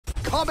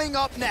Coming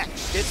up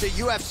next, it's a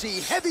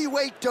UFC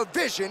heavyweight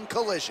division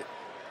collision.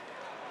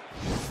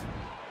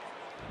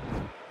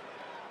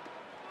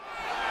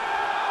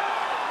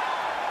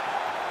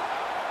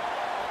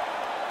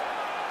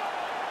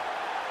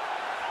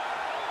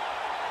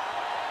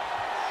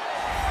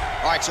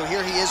 All right, so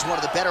here he is, one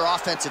of the better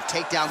offensive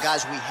takedown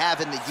guys we have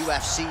in the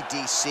UFC,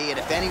 DC. And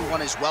if anyone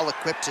is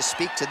well-equipped to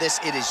speak to this,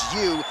 it is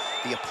you.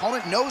 The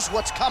opponent knows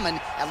what's coming.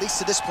 At least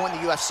to this point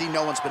in the UFC,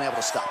 no one's been able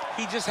to stop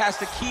him. He just has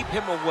to keep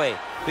him away,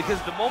 because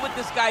the moment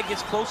this guy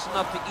gets close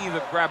enough to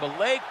either grab a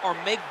leg or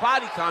make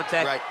body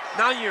contact,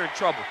 now you're in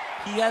trouble.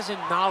 He has a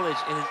knowledge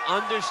and an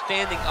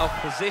understanding of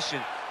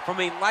position from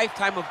a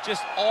lifetime of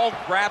just all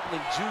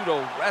grappling,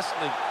 judo,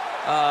 wrestling,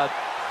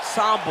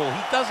 sambo.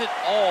 He does it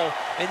all,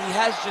 and he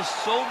has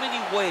just so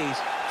many ways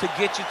to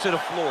get you to the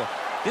floor.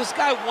 This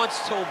guy once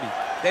told me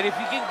that if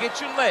you can get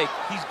your leg,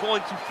 he's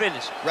going to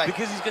finish.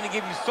 Because he's going to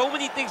give you so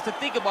many things to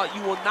think about,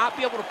 you will not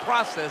be able to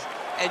process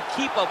and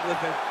keep up with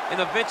him,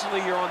 and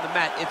eventually you're on the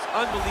mat. It's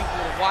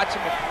unbelievable to watch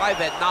him apply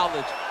that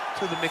knowledge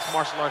to the mixed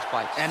martial arts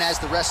fights. And as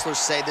the wrestlers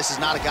say, this is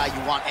not a guy you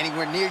want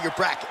anywhere near your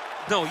bracket.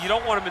 No, you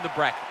don't want him in the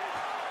bracket.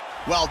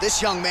 Well,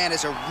 this young man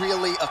is a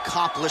really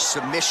accomplished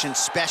submission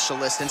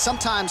specialist, and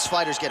sometimes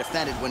fighters get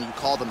offended when you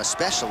call them a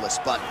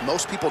specialist, but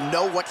most people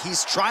know what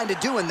he's trying to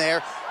do in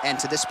there, and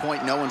to this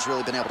point, no one's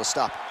really been able to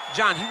stop him.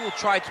 John, he will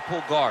try to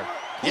pull guard.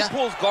 Who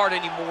pulls guard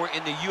anymore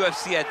in the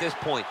UFC at this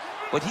point?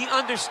 But he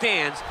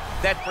understands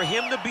that for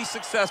him to be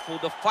successful,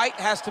 the fight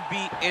has to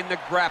be in the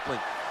grappling,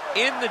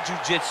 in the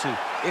jiu-jitsu.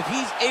 If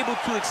he's able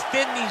to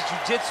extend these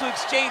jiu-jitsu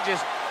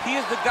exchanges, he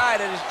is the guy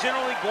that is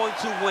generally going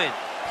to win.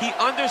 He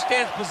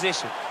understands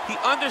position. He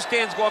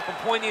understands going from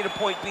point A to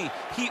point B.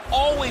 He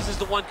always is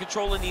the one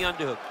controlling the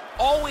underhook.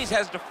 Always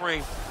has the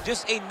frame.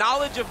 Just a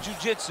knowledge of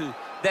jiu-jitsu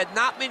that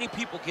not many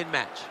people can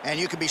match. And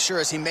you can be sure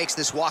as he makes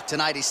this walk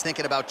tonight, he's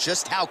thinking about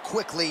just how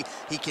quickly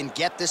he can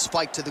get this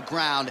fight to the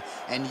ground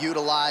and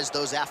utilize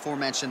those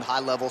aforementioned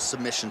high-level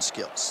submission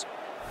skills.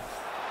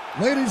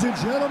 Ladies and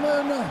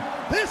gentlemen,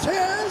 this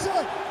is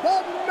the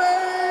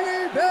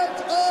main event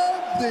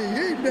of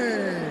the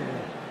evening.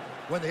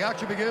 When the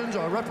action begins,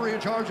 our referee in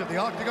charge of the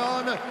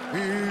octagon,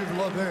 Yves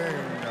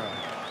Levine.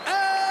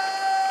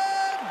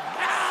 And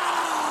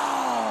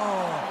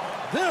now,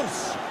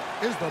 this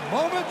is the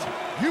moment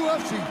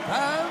UFC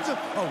fans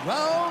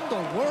around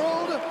the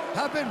world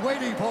have been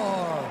waiting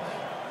for.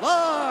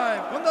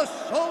 Live from the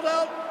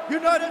sold-out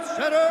United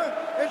Center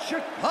in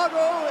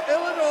Chicago,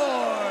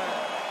 Illinois.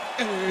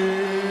 It's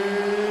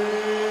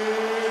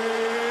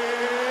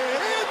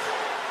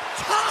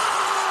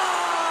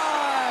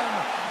time!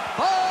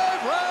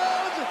 5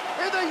 rounds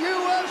in the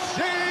UFC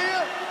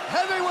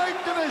heavyweight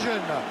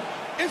division.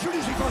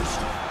 Introducing first,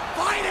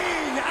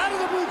 fighting out of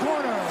the blue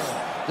corner.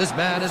 This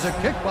man is a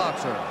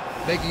kickboxer,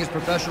 making his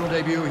professional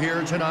debut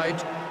here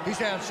tonight. He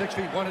stands 6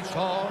 feet 1 inch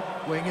tall,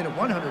 weighing in at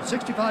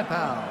 165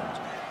 pounds.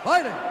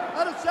 Fighting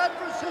out of San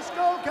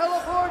Francisco,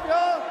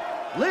 California,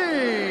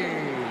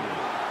 Lee.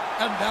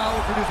 And now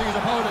introducing his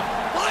opponent,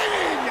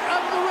 fighting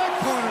out of the red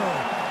corner.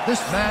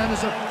 This man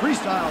is a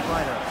freestyle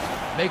fighter,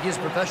 making his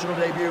professional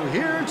debut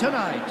here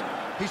tonight.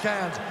 He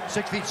stands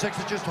 6 feet 6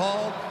 inches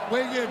tall,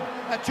 weighing in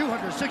at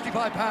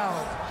 265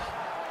 pounds.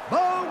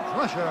 Bone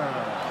Crusher.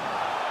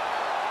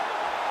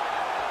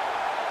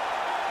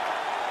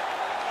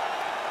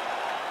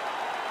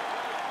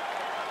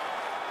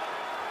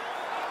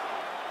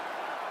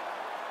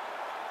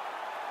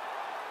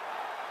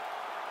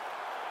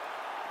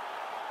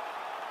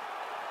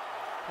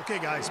 Okay,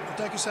 guys,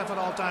 protect yourself at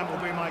all time,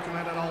 obey my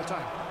command at all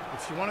time.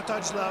 If you want to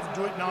touch left,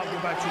 do it now, go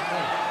back to your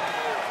corner.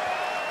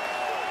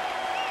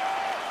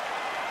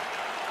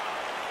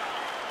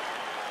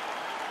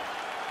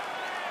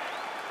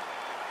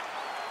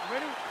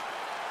 Ready?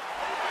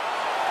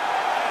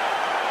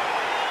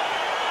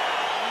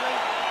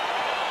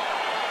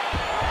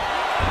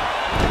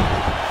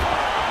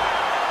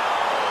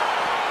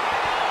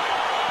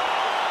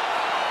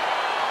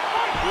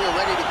 We are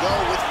ready to go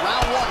with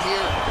round 1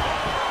 here.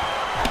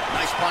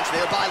 Nice punch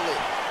there by Lee.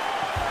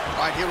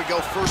 All right, here we go.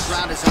 First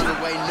round is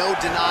underway. No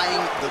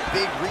denying the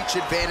big reach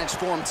advantage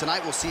for him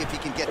tonight. We'll see if he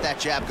can get that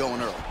jab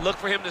going early. Look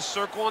for him to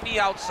circle on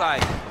the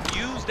outside.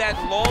 Use that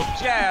long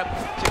jab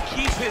to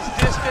keep his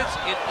distance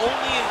and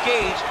only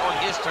engage on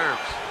his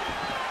terms.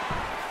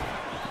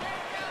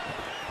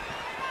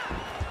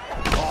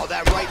 Oh,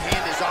 that right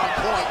hand is on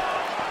point.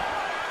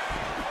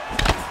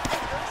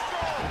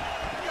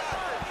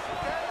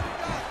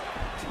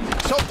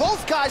 So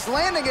both guys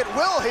landing at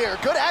will here.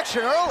 Good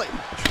action early.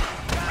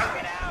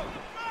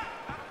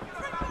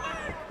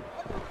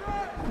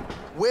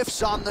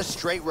 Whiffs on the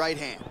straight right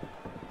hand.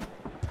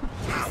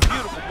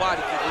 Beautiful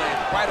body kick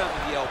land right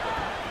under the elbow.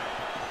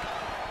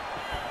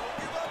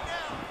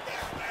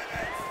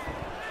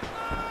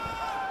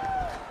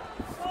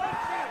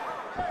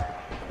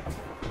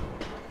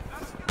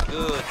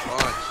 Good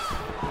punch.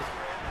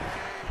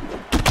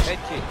 Head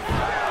kick.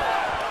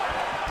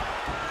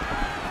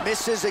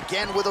 Misses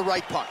again with a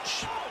right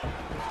punch.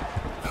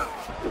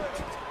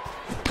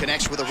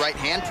 Connects with a right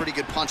hand. Pretty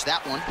good punch,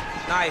 that one.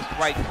 Nice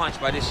right punch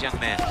by this young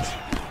man.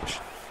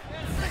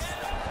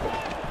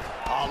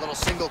 Oh, a little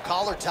single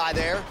collar tie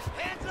there.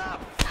 Hands up.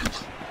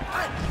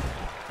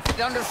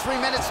 Under 3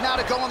 minutes now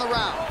to go in the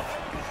round.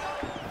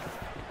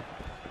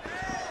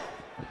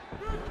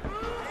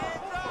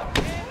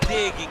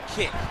 Dig and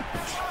kick.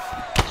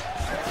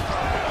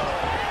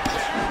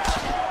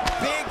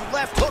 Big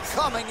left hook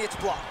coming, it's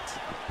blocked.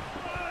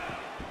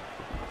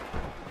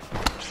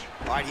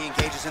 All right, he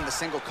engages in the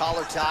single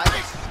collar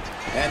tie.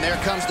 And there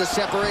comes the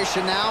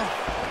separation now.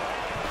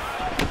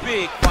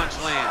 Big punch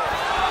land.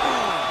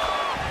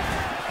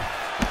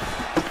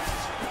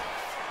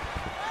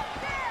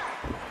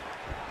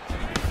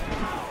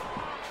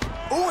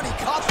 Ooh, and he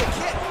caught the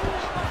kick.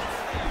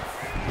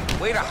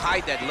 Way to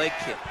hide that leg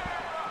kick.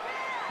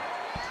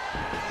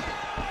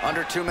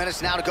 Under 2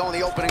 minutes now to go in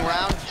the opening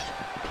round.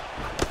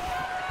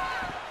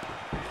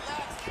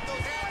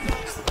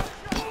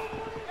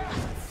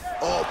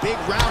 Oh, big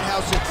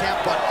roundhouse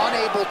attempt, but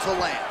unable to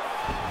land.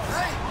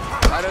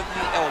 Right under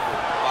the elbow,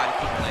 body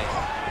kick land.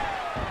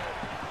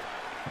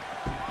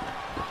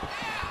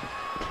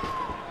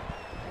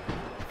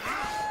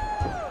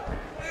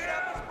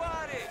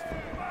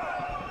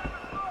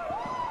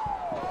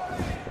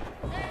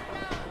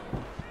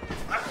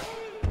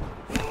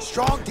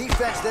 Strong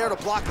defense there to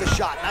block the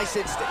shot. Nice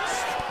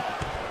instincts.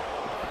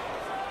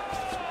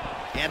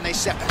 And they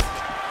separate.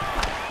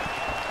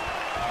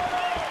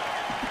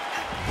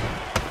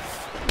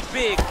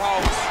 Big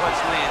powerful punch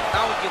land.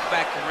 Now we get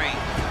back to range.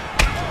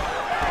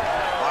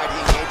 All right, he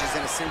engages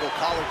in a single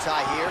collar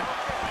tie here.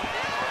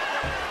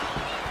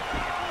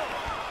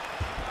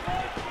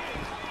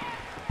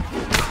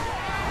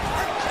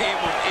 Came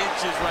with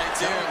inches right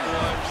there,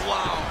 boy.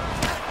 Wow.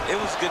 It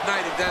was good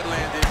night if that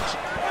landed.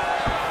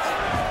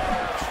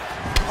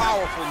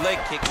 Powerful leg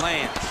kick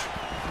lands.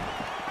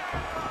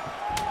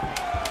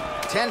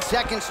 10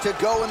 seconds to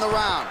go in the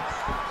round.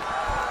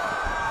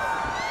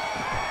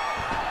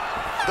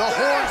 The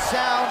horn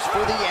sounds for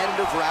the end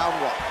of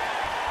round one.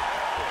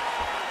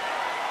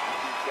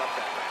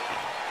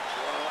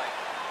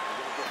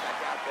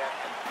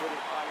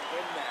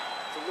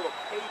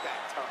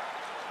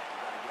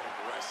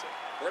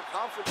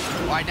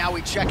 All right, now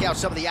we check out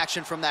some of the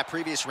action from that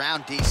previous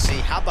round, DC.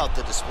 How about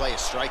the display of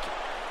striking?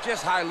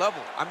 Just high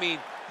level. I mean,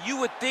 you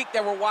would think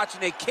that we're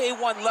watching a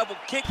K1 level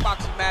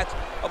kickboxing match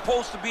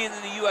opposed to being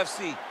in the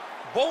UFC.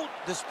 Both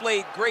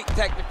displayed great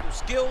technical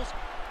skills,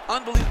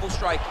 unbelievable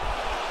striking.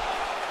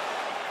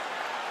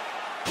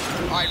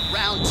 All right,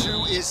 round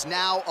two is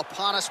now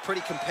upon us.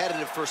 Pretty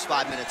competitive first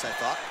 5 minutes, I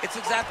thought. It's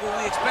exactly what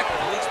we expected.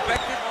 We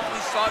expected when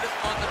we saw this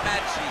on the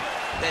match sheet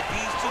that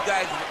these two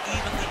guys were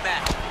evenly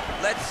matched.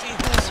 Let's see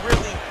who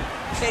really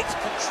takes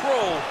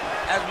control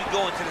as we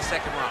go into the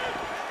second round.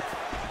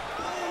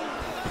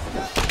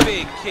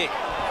 Big kick.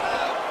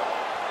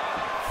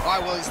 All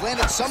right, well, he's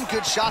landed some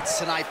good shots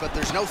tonight, but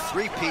there's no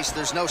three-piece,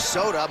 there's no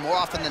soda. More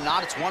often than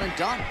not, it's one and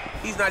done.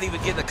 He's not even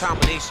getting a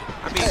combination.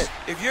 I mean,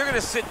 if you're gonna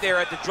sit there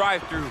at the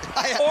drive-thru,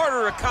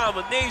 order a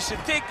combination,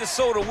 take the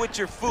soda with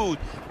your food,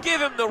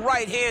 give him the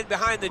right hand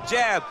behind the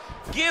jab,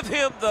 give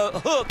him the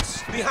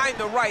hooks behind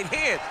the right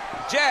hand.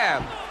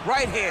 Jab,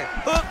 right hand,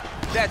 hook,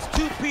 that's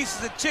 2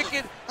 pieces of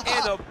chicken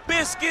and a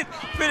biscuit.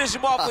 Finish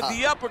him off with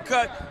the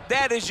uppercut.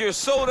 That is your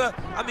soda.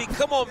 I mean,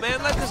 come on,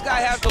 man, let this guy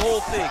have the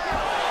whole thing.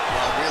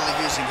 Well,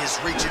 really using his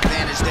reach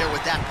advantage there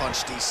with that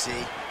punch, DC.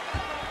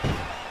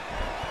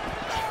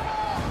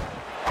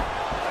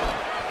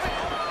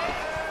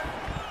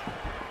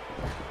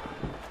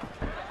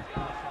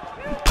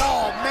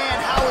 Oh,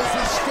 man, how is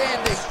he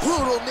standing?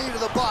 Brutal knee to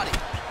the body.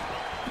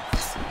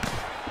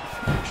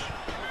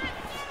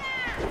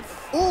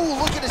 Ooh,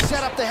 looking to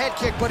set up the head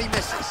kick, but he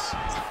misses.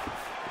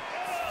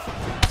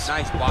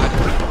 Nice body.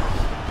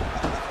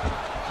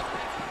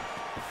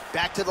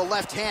 Back to the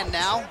left hand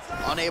now,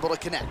 unable to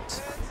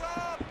connect.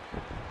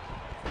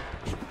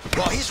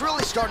 Well, he's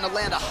really starting to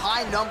land a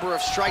high number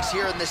of strikes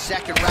here in the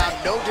second round.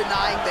 No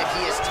denying that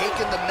he has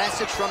taken the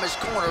message from his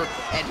corner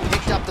and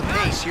picked up the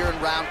pace here in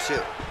round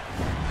two.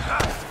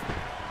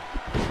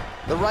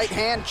 The right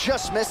hand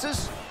just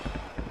misses.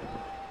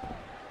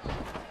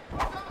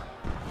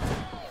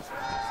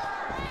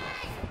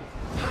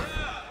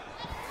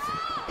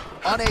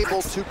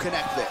 Unable to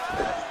connect there.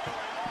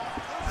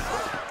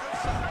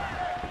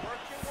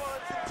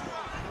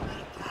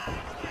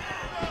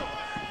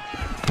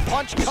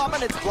 Punch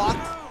coming, it's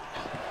blocked.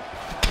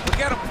 Look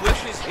at him whip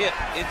his hip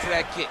into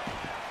that kick.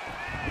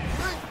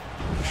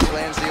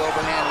 Lands the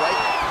overhand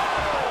right.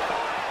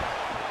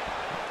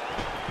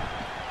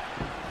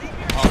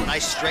 Oh,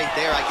 nice straight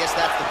there. I guess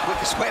that's the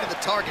quickest way to the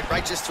target,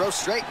 right? Just throw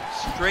straight.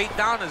 Straight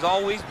down is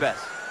always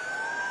best.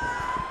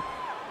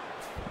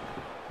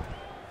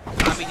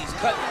 I mean, he's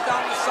cutting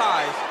down the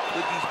size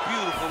with these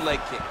beautiful leg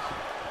kicks.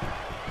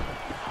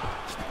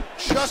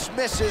 Just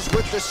misses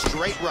with the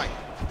straight right.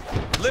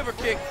 Liver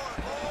kick.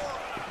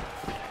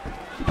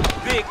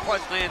 Big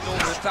punch lands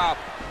over the top.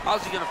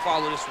 How's he gonna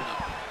follow this one up?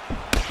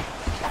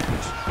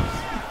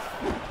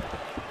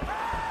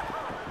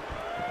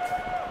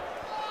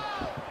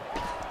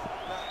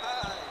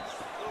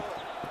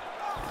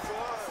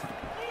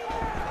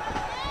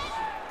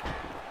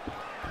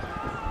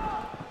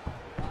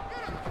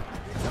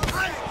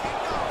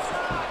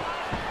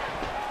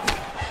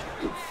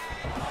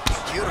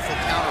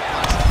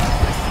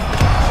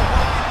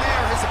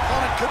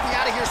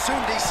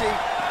 see.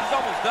 He's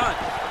almost done.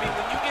 I mean,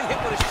 when you get hit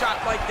with a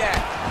shot like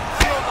that,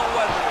 you don't know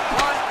whether to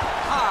run,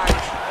 hide,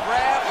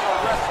 grab, or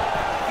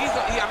wrestle.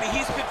 I mean,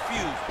 he's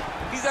confused.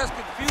 He's as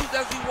confused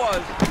as he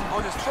was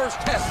on his first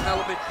test in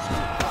elementary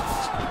school.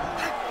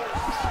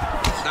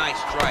 Nice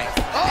strike.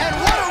 Oh, and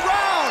what a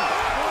round!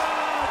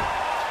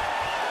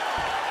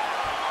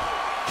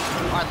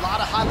 All right, a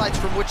lot of highlights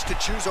from which to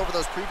choose over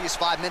those previous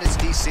 5 minutes,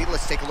 DC.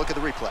 Let's take a look at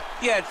the replay.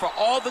 Yeah, and for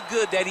all the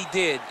good that he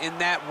did in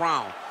that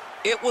round,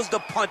 it was the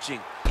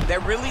punching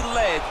that really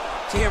led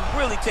to him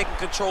really taking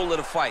control of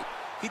the fight.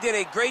 He did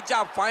a great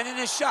job finding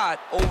his shot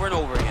over and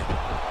over again.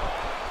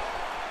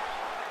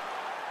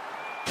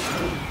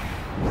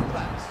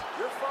 Relax,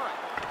 you're fine.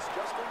 It's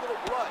just a little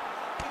blood.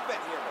 You've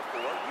been here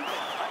before. You've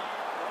been cut.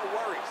 No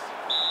worries.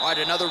 All right,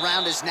 another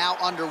round is now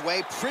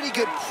underway. Pretty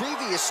good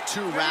previous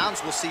 2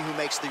 rounds. We'll see who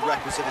makes the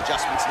requisite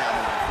adjustments now.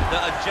 The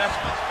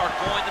adjustments are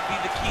going to be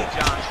the key,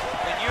 John.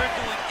 When you're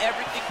doing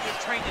everything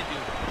you're trained to do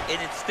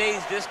and it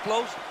stays this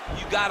close,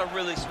 you got to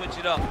really switch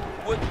it up.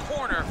 Wood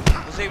Corner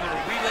was able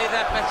to relay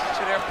that message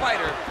to their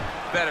fighter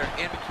better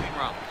in between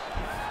rounds.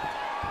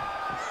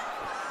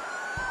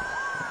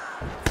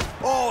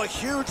 Oh, a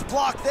huge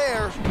block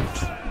there.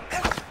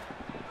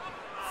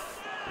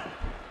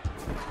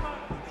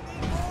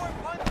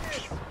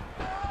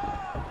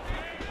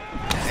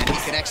 And he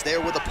connects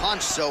there with a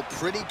punch, so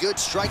pretty good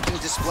striking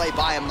display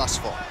by him thus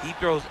far. He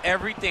throws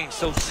everything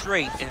so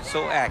straight and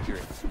so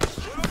accurate.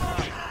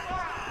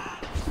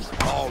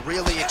 Oh,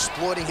 really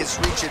exploiting his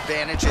reach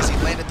advantage as he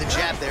landed the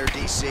jab there,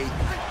 DC.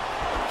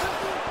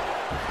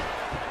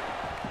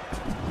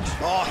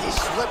 Oh, he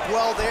slipped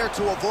well there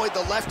to avoid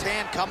the left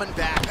hand coming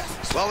back.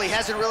 Well, he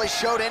hasn't really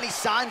showed any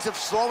signs of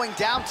slowing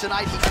down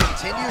tonight. He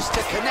continues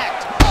to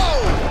connect.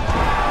 Oh!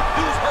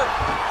 Dude's hurt.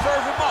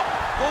 Serve him up.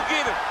 Go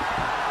get him.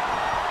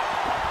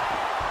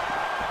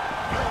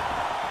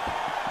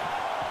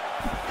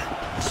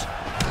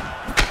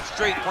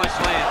 Straight punch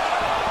lands.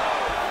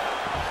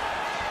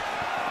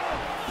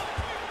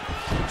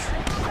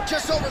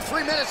 Just over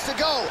 3 minutes to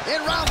go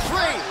in round 3.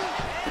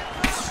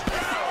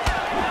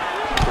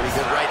 Pretty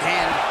good right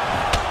hand.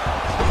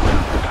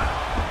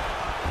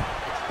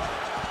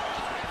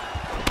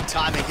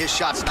 Timing his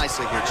shots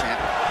nicely here, champ.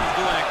 He's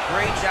doing a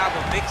great job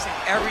of mixing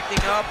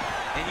everything up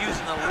and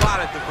using a lot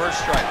of diverse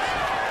strikes.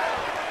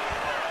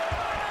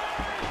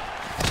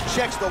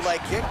 Checks the leg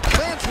kick,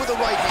 lands with a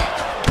right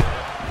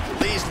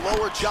hand. Lee's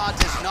lower jaw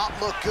does not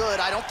look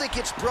good. I don't think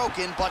it's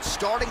broken, but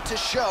starting to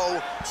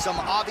show some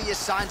obvious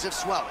signs of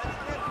swelling.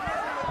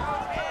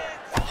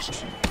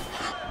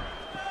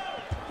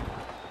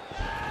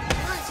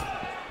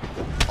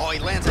 Oh, he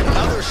lands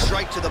another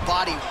strike to the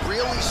body,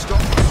 really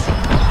starting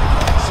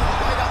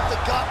right up the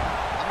gut.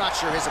 I'm not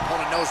sure his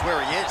opponent knows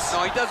where he is.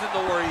 No, he doesn't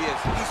know where he is.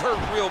 He's hurt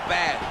real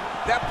bad.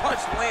 That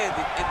punch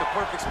landed in the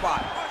perfect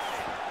spot.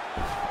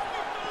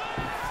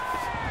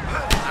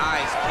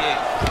 Nice kick.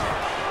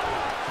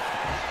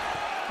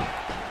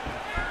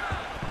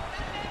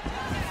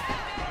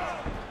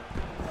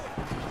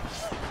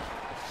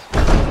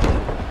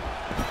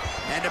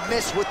 And a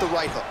miss with the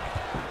right hook.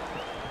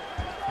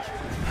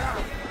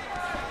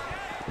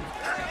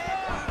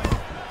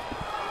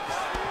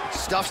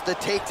 Stuffs the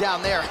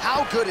takedown there.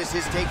 How good is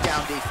his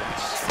takedown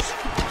defense?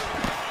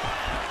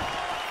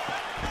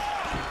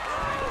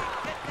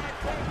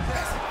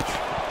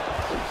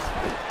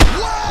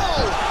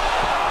 Whoa!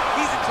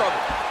 He's in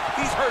trouble.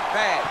 He's hurt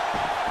bad.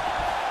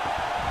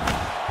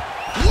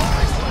 There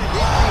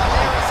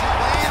as he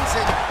lands,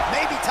 and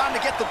maybe time to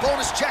get the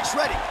bonus checks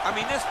ready. I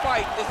mean, this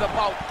fight is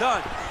about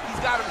done.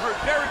 He's got him hurt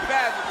very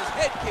bad with his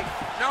head kick.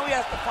 Now he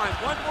has to find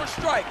one more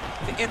strike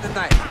to end the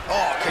night.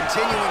 Oh,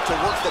 continuing to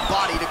work the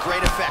body to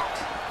great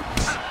effect.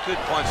 Good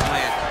punch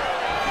land.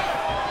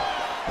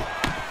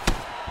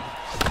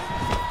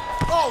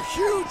 Oh,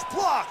 huge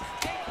block.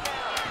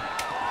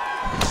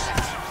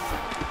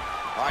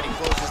 All right, he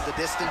closes the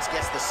distance,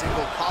 gets the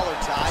single collar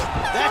tie.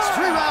 That's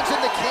 3 rounds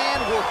in the can.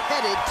 We're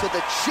headed to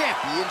the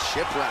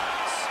championship rounds.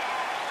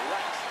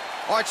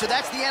 All right, so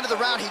that's the end of the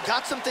round. He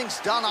got some things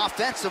done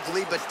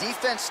offensively, but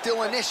defense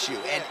still an issue.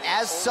 And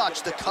as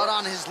such, the cut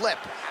on his lip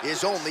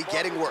is only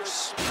getting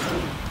worse.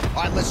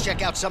 All right, let's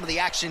check out some of the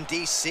action,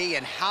 DC.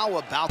 And how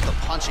about the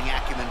punching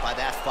acumen by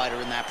that fighter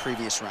in that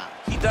previous round?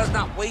 He does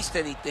not waste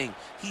anything.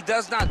 He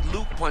does not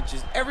loop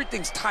punches.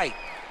 Everything's tight.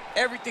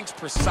 Everything's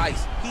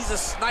precise. He's a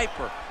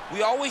sniper.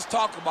 We always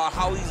talk about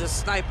how he's a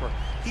sniper.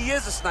 He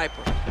is a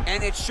sniper.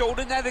 And it showed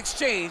in that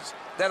exchange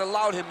that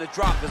allowed him to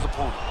drop his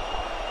opponent.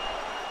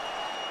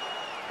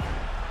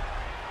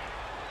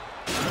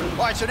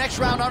 All right, so next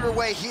round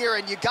underway here,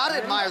 and you got to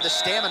admire the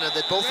stamina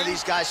that both of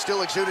these guys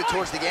still exuded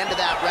towards the end of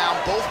that round.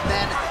 Both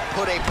men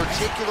put a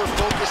particular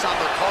focus on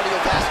their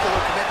cardiovascular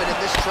commitment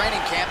in this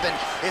training camp, and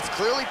it's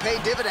clearly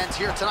paid dividends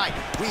here tonight.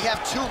 We have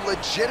 2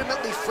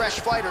 legitimately fresh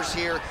fighters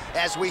here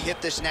as we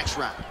hit this next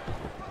round.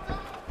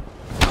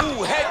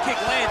 Ooh, head kick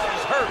lands,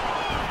 he's hurt.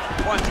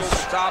 Punch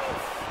over top.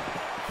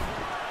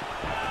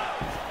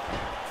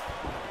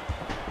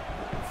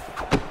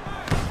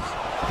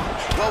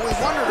 Well, we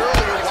wondered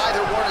earlier why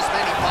there weren't as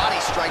many body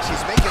strikes.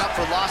 He's making up for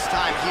for lost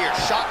time here.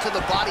 Shot to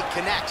the body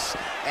connects,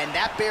 and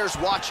that bears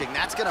watching.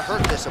 That's going to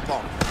hurt this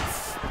opponent.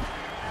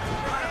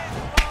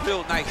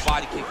 Real nice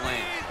body kick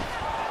land.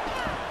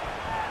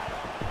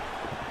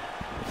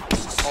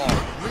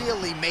 Oh,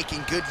 really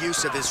making good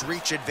use of his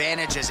reach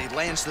advantage as he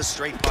lands the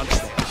straight punch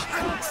there.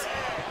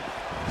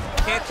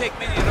 Can't take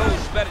many of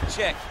those, better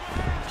check.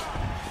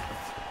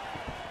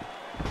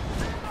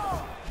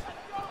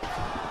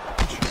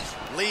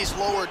 Lee's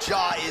lower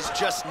jaw is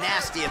just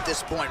nasty at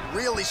this point.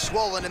 Really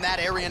swollen in that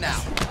area now.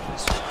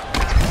 Kick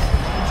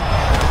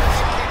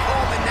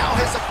home, and now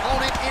his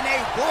opponent in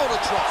a world of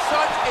trouble.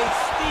 Such a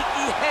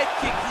sneaky head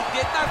kick. He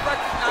did not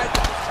recognize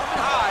it was coming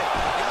high,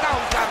 and now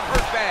he's got him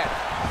hurt bad.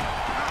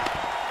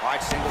 All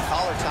right, single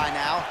collar tie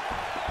now.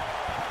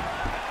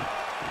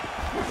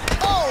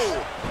 Oh!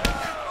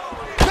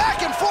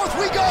 Back and forth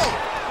we go!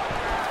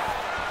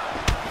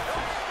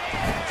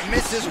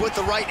 Misses with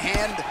the right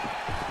hand.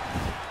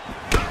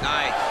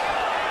 Nice.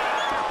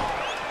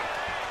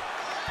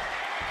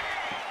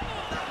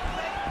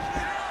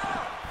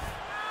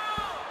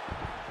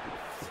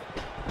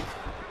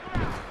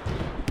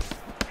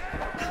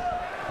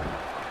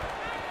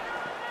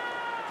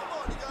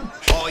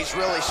 Oh, he's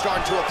really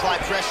starting to apply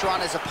pressure on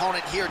his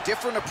opponent here.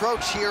 Different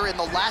approach here in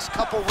the last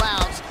couple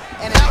rounds,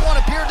 and that one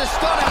appeared to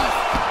stun him.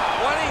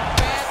 What a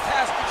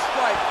fantastic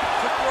strike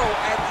to throw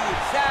at the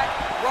exact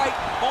right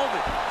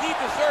moment. He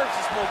deserves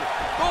this moment.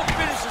 Go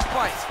finish this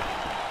fight.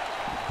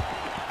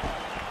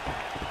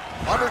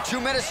 Under 2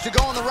 minutes to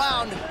go in the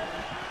round.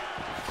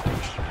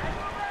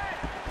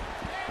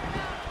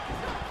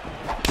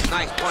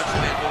 Nice punch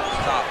land over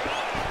the top.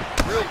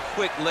 Real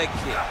quick leg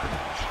kick.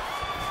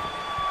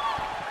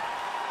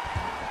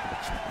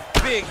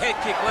 Big head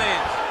kick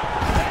lands.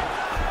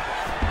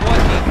 What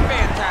a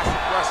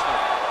fantastic wrestler.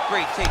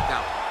 Great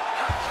takedown.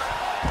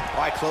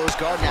 All right, close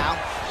guard now.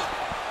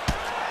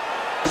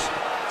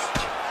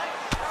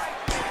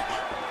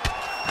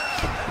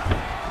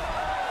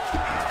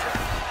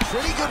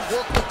 Pretty good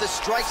work with the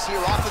strikes here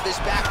off of his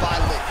back by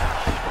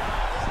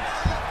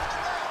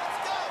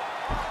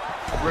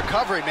Lee.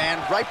 Recovery, man,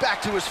 right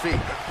back to his feet.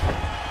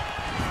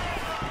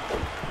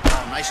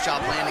 Oh, nice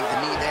job landing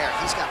the knee there.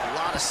 He's got a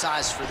lot of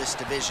size for this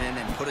division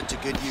and put it to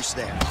good use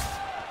there.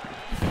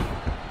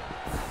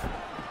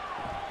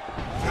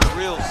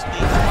 Real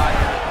sneak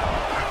fighter.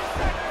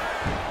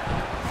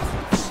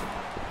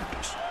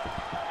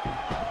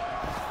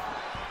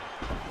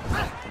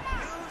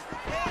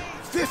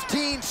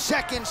 15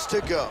 seconds to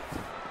go. Over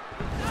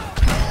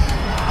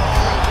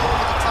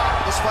the top.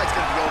 This fight's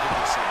gonna be over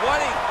this year.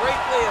 What a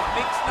great way of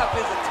mixing up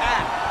his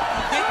attack.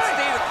 He didn't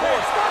stay the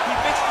course. He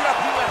mixed it up.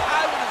 He went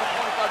high when his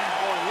opponent thought he was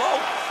going low,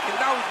 and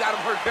now he's got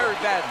him hurt very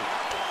badly.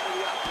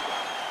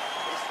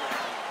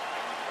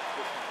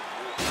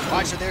 All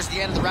right, so there's the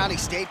end of the round. He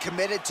stayed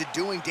committed to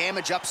doing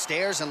damage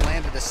upstairs and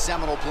landed a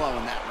seminal blow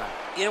in that round.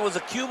 It was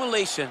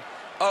accumulation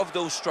of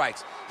those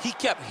strikes. He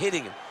kept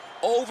hitting him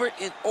over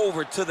and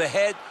over to the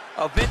head.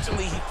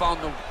 Eventually, he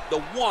found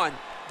the one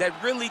that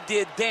really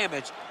did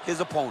damage his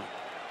opponent.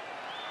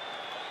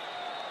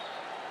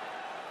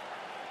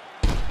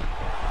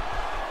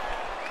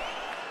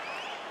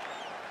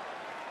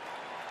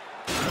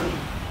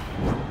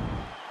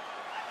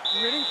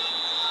 You ready?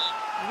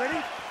 You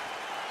ready?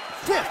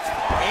 Fifth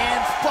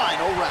and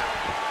final round.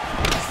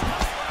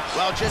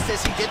 Well, just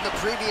as he did in the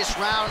previous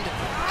round,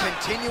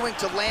 continuing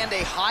to land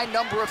a high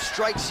number of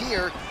strikes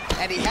here,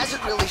 and he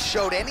hasn't really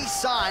showed any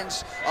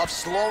signs of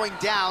slowing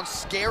down.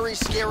 Scary,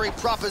 scary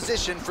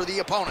proposition for the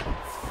opponent.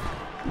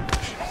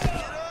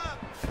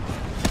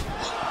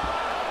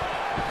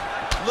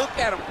 Look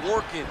at him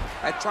working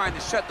at trying to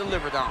shut the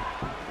liver down.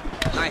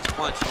 Nice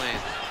punch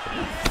land.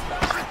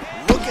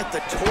 Look at the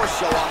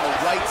torso on the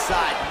right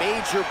side.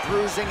 Major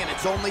bruising, and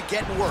it's only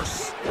getting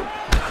worse.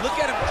 Look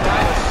at him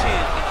drive a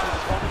shin into his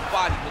opponent's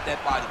body with that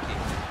body kick.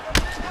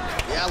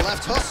 Yeah,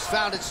 left hook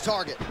found its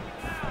target.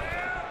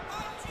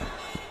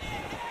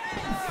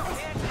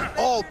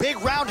 Oh, big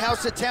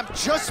roundhouse attempt,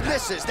 just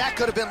misses. That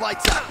could have been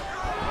lights out.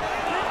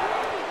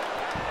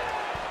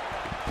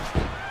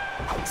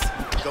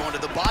 Going to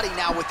the body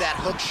now with that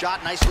hook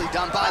shot. Nicely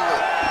done by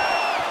Lee.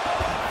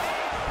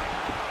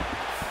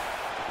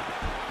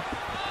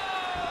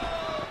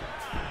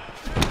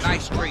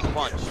 Nice straight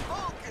punch.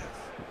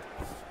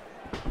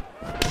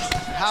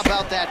 How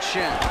about that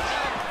shin?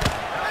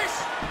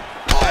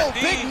 Oh,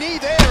 big knee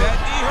there. That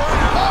knee hurt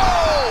him.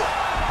 Oh!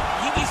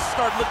 He needs to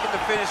start looking to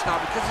finish now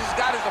because he's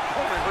got his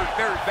opponent hurt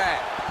very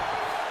bad.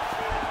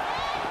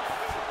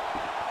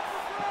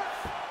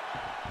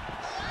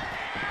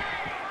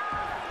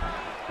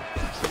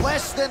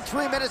 Less than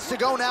 3 minutes to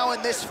go now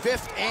in this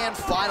fifth and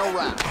final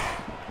round.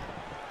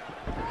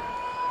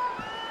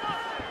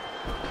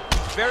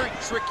 Very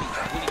tricky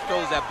when he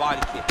throws that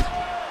body kick.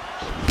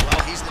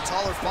 Well, he's the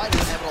taller fighter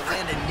and able to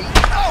land a knee.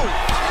 Oh!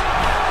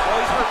 Oh,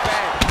 he's hurt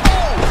bad.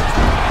 Oh!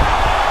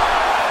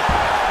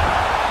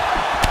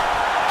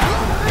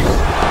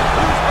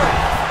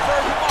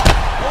 Serve him up.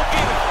 Go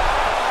get him.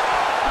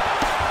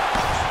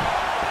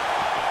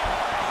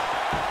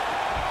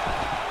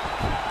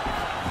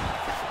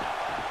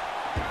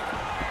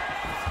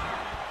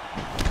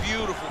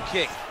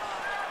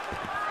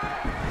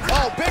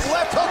 Oh, big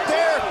left hook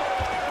there.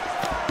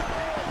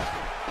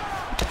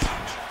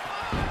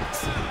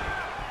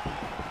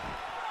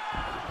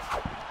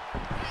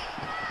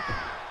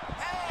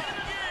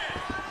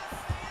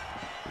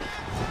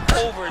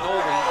 Over and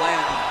over, he's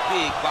landed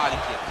these big body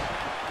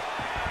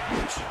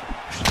kicks.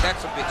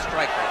 That's a big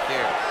strike right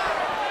there.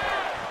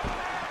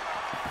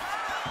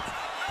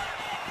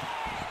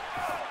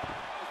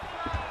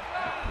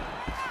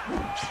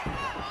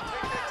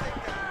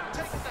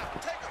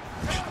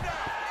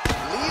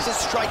 Lee's a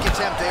strike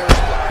attempt there.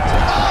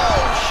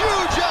 Oh,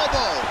 huge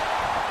elbow.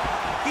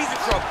 He's in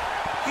trouble.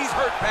 He's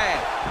hurt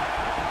bad.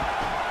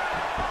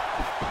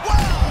 Wow.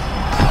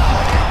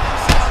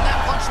 On that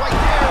punch right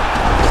there.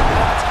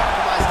 That's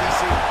compromised,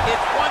 DC.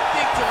 It's one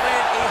thing to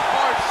land a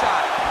hard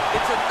shot.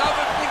 It's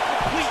another thing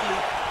completely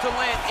to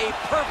land a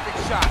perfect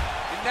shot.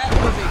 And that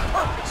was a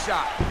perfect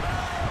shot.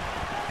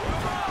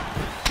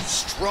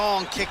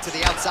 Strong kick to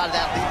the outside of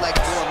that lead leg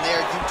for him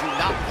there. You do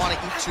not want to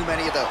eat too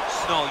many of those.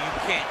 No, you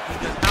can't. He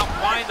does not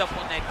wind up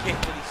on that kick,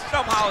 but he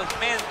somehow is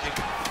managing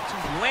to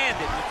land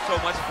it with so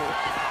much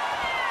force.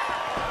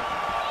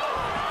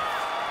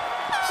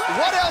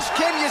 What else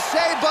can you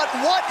say but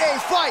what a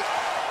fight?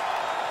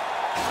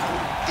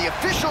 The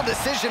official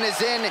decision is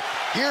in.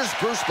 Here's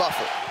Bruce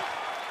Buffer.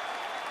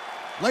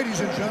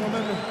 Ladies and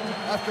gentlemen,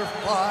 after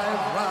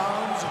 5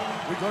 rounds,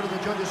 we go to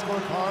the judges'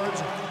 scorecards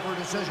for a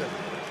decision.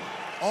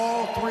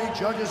 All 3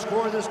 judges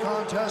score this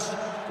contest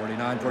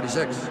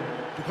 49-46.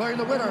 Declaring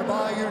the winner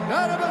by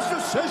unanimous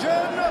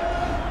decision,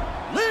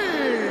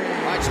 Lee!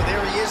 All right, so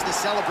there he is, the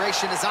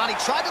celebration. Azani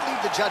tried to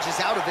leave the judges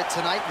out of it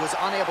tonight, was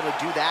unable to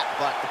do that,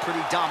 but a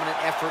pretty dominant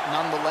effort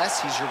nonetheless.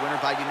 He's your winner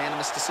by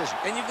unanimous decision.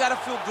 And you've got to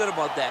feel good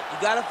about that.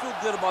 You've got to feel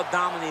good about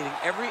dominating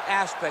every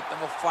aspect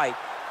of a fight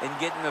and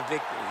getting a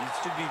victory. He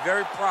should be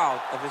very proud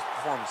of his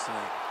performance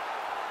tonight.